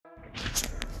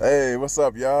Hey, what's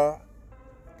up, y'all?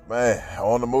 Man,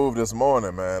 on the move this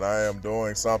morning, man. I am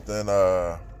doing something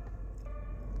I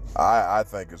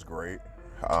think is great.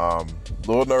 A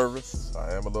little nervous.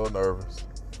 I am a little nervous.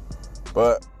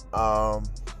 But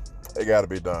it got to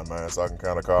be done, man, so I can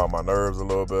kind of calm my nerves a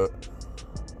little bit.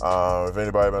 If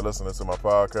anybody been listening to my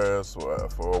podcast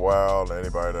for a while, and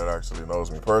anybody that actually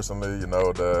knows me personally, you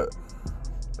know that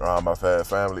I've had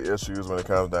family issues when it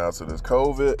comes down to this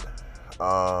COVID.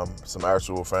 Some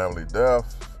actual family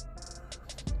death.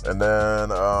 And then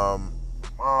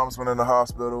mom's been in the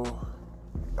hospital.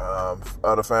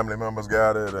 Other family members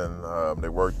got it, and they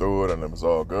worked through it, and it was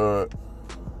all good.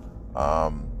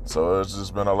 So it's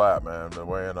just been a lot, man. Been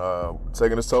weighing,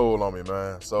 taking its toll on me,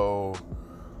 man. So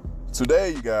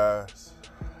today, you guys,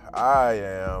 I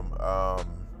am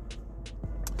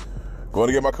going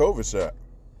to get my COVID shot.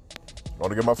 Going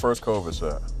to get my first COVID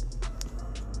shot.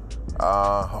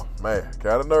 Man,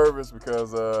 kind of nervous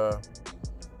because all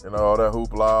that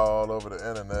hoopla all over the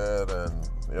internet, and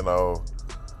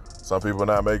some people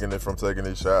not making it from taking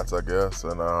these shots, I guess,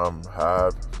 and I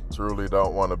truly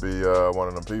don't want to be one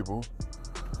of them people.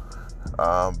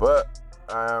 But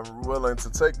I'm willing to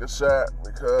take the shot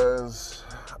because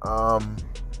I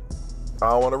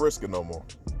don't want to risk it no more.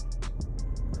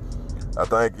 I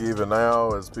think even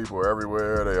now, as people are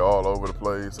everywhere, they all over the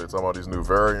place. They talking about these new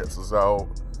variants is out,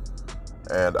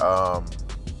 and I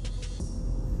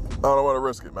don't want to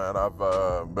risk it, man. I've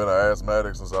been an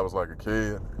asthmatic since I was like a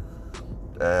kid,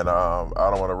 and I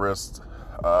don't want to risk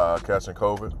catching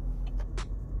COVID,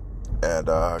 and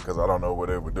because I don't know what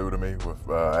it would do to me with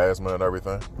asthma and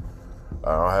everything.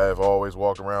 I have always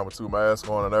walked around with 2 masks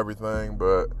on and everything,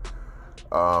 but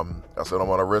I said I don't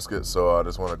want to risk it, so I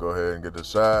just want to go ahead and get the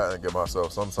shot and give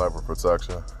myself some type of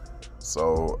protection.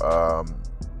 So,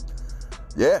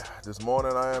 yeah, this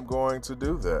morning I am going to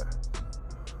do that.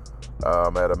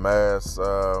 I'm at a mass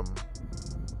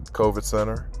COVID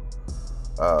center,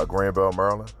 Greenbelt,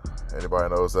 Maryland. Anybody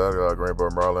knows that?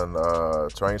 Greenbelt, Maryland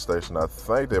train station. I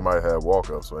think they might have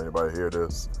walk-ups, so anybody hear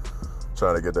this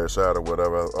trying to get their shot or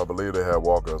whatever, I believe they had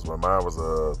walk-ups, but mine was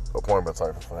a appointment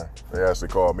type of thing. They actually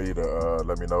called me to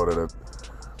let me know that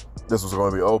this was going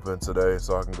to be open today,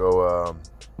 so I can go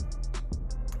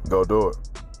do it.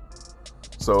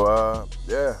 So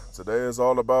yeah, today is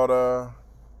all about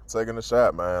taking the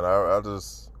shot, man.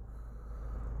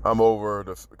 I'm over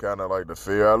the kind of like the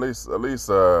fear. At least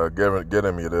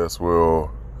getting me this will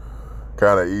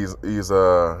kind of ease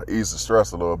the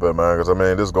stress a little bit, man. Because I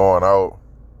mean, just going out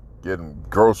getting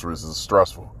groceries is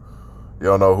stressful. You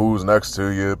don't know who's next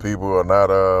to you. People are not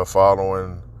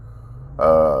following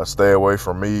stay away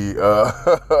from me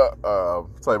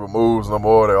type of moves no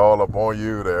more. They're all up on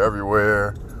you. They're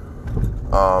everywhere.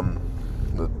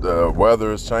 The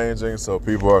weather is changing, so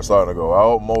people are starting to go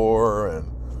out more and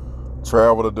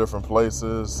travel to different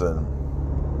places, and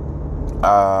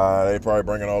they probably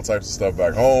bringing all types of stuff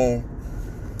back home.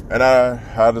 And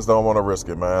I just don't want to risk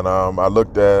it, man. I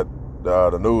looked at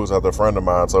the news after a friend of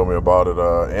mine told me about it.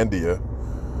 India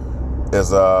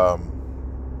is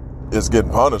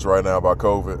getting punished right now by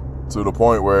COVID to the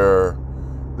point where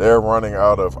they're running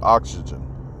out of oxygen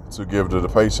to give to the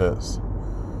patients,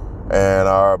 and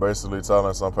are basically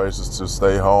telling some patients to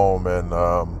stay home. And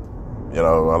a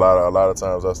lot of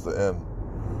times that's the end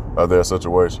of their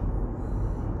situation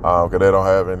because they don't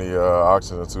have any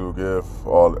oxygen to give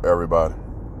everybody.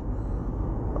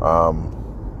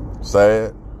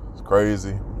 Sad.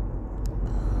 Crazy.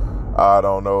 I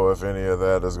don't know if any of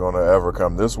that is going to ever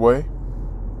come this way.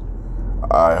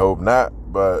 I hope not,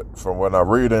 but from what I'm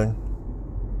reading,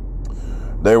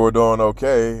 they were doing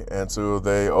okay until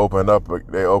they opened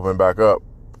back up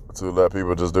to let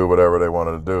people just do whatever they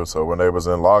wanted to do. So when they was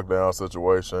in lockdown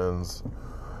situations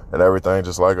and everything,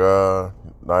 just like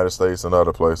United States and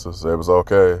other places, it was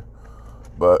okay.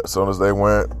 But as soon as they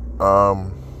went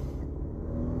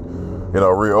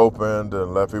reopened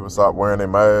and let people stop wearing their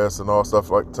masks and all stuff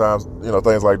like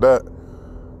things like that,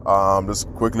 just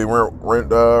quickly went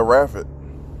rapid.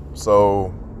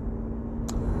 So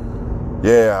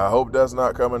yeah, I hope that's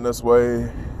not coming this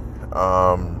way.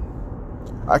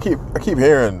 I keep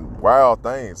hearing wild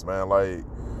things, man. Like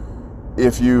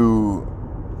if you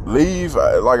leave,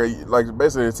 like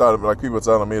basically people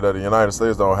telling me that the United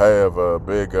States don't have a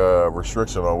big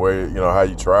restriction on where how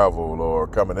you travel or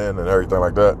coming in and everything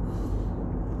like that.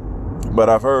 But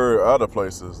I've heard other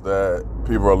places that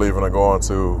people are leaving and going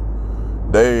to,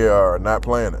 they are not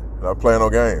playing it, not playing no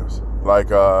games.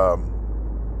 Like I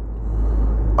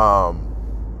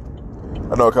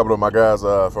know a couple of my guys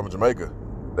from Jamaica.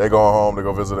 They going home to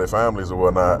go visit their families or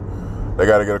whatnot. They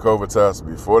got to get a COVID test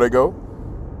before they go,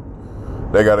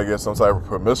 they got to get some type of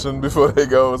permission before they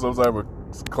go, some type of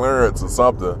clearance or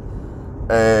something.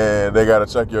 And they got to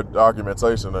check your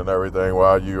documentation and everything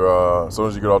while you, as soon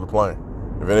as you get off the plane.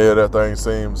 If any of that thing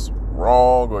seems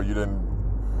wrong or you didn't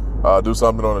do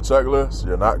something on the checklist,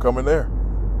 you're not coming there.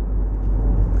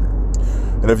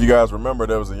 And if you guys remember,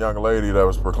 there was a young lady that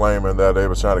was proclaiming that they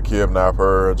was trying to kidnap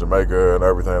her in Jamaica and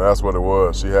everything. That's what it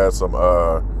was. She had some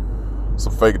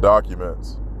fake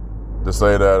documents to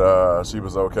say that she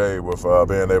was okay with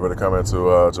being able to come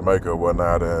into Jamaica or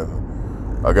whatnot.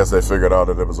 And I guess they figured out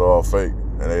that it was all fake.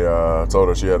 And they told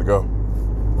her she had to go.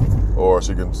 Or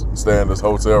she can stay in this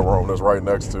hotel room that's right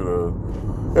next to the...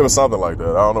 It was something like that.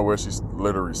 I don't know where she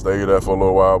literally stayed at for a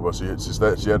little while, but she had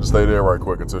to stay there right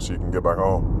quick until she can get back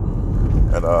home.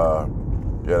 And,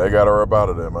 yeah, they got her up out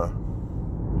of there, man.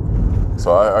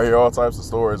 So I hear all types of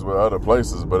stories with other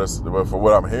places, but for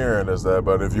what I'm hearing is that,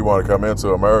 but if you want to come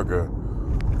into America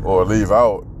or leave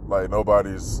out, like,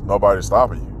 nobody's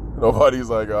stopping you. Nobody's,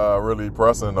 like, really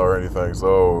pressing or anything.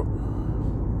 So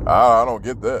I don't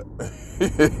get that.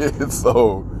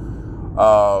 So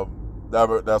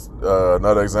that's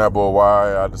another example of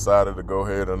why I decided to go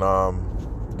ahead and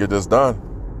get this done.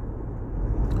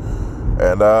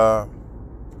 And,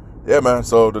 yeah, man,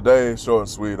 so today, short and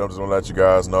sweet, I'm just going to let you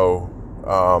guys know,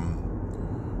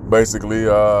 basically,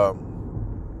 how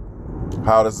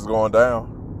this is going down.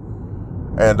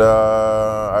 And,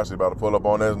 actually about to pull up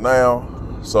on this now.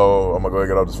 So I'm going to go ahead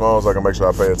and get off this phone so I can make sure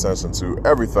I pay attention to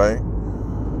everything.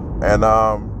 And,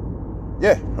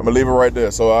 yeah, I'm going to leave it right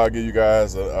there. So I'll give you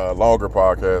guys a longer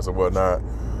podcast and whatnot.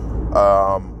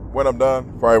 When I'm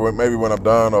done, probably maybe when I'm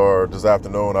done or this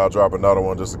afternoon, I'll drop another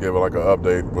one just to give it like an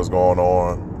update, what's going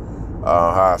on.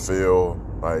 How I feel,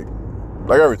 like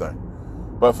everything.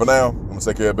 But for now, I'm gonna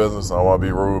take care of business. I don't want to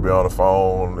be rude, be on the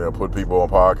phone, put people on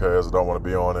podcasts that don't want to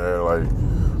be on there, like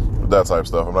that type of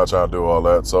stuff. I'm not trying to do all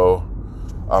that. So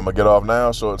I'm gonna get off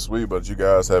now, short and sweet. But you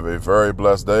guys have a very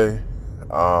blessed day.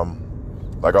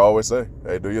 Like I always say,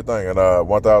 hey, do your thing. And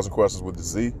 1,000 questions with the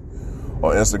Z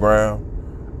on Instagram,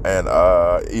 and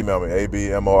email me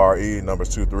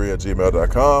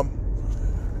abmore23@gmail.com.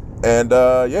 And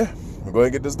yeah. Go ahead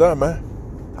and get this done, man.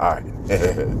 All right.